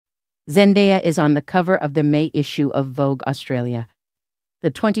Zendaya is on the cover of the May issue of Vogue Australia. The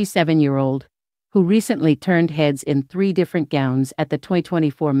 27-year-old, who recently turned heads in 3 different gowns at the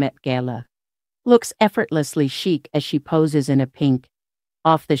 2024 Met Gala, looks effortlessly chic as she poses in a pink,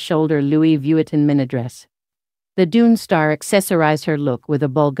 off-the-shoulder Louis Vuitton minidress. The Dune star accessorized her look with a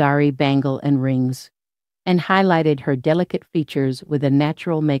Bulgari bangle and rings, and highlighted her delicate features with a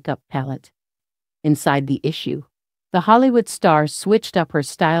natural makeup palette. Inside the issue, the Hollywood star switched up her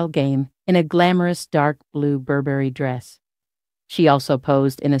style game in a glamorous dark blue Burberry dress. She also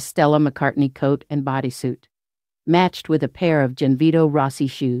posed in a Stella McCartney coat and bodysuit, matched with a pair of Gianvito Rossi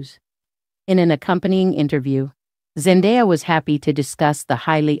shoes. In an accompanying interview, Zendaya was happy to discuss the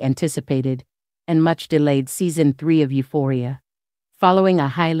highly anticipated and much-delayed Season 3 of Euphoria, following a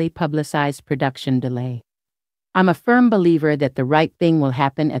highly publicized production delay. "I'm a firm believer that the right thing will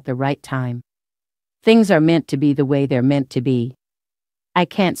happen at the right time. Things are meant to be the way they're meant to be. I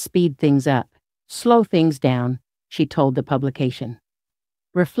can't speed things up, slow things down," she told the publication.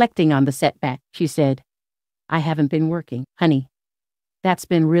 Reflecting on the setback, she said, "I haven't been working, honey. That's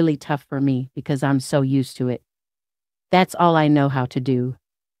been really tough for me because I'm so used to it. That's all I know how to do,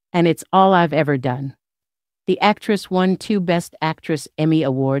 and it's all I've ever done." The actress won 2 Best Actress Emmy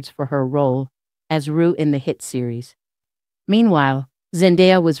Awards for her role as Rue in the hit series. Meanwhile,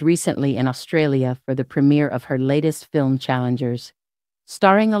 Zendaya was recently in Australia for the premiere of her latest film Challengers,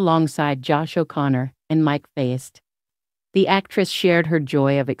 starring alongside Josh O'Connor and Mike Faist. The actress shared her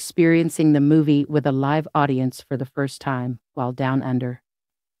joy of experiencing the movie with a live audience for the first time while down under.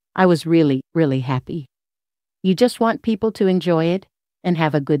 "I was really, really happy. You just want people to enjoy it and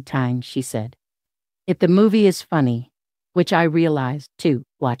have a good time," she said. "If the movie is funny, which I realized, too,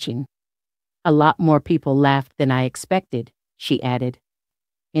 watching, a lot more people laughed than I expected," she added.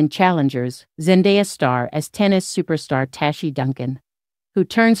 In Challengers, Zendaya star as tennis superstar Tashi Duncan, who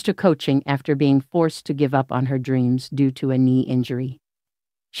turns to coaching after being forced to give up on her dreams due to a knee injury.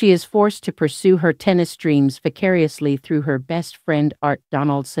 She is forced to pursue her tennis dreams vicariously through her best friend Art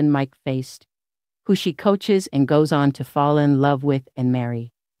Donaldson Mike Faist, who she coaches and goes on to fall in love with and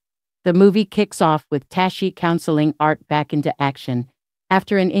marry. The movie kicks off with Tashi counseling Art back into action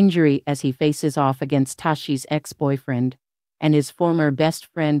after an injury as he faces off against Tashi's ex-boyfriend and his former best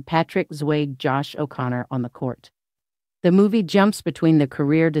friend Patrick Zwade Josh O'Connor on the court. The movie jumps between the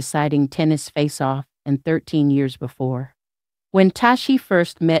career-deciding tennis face-off and 13 years before, when Tashi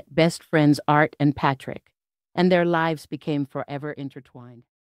first met best friends Art and Patrick, and their lives became forever intertwined.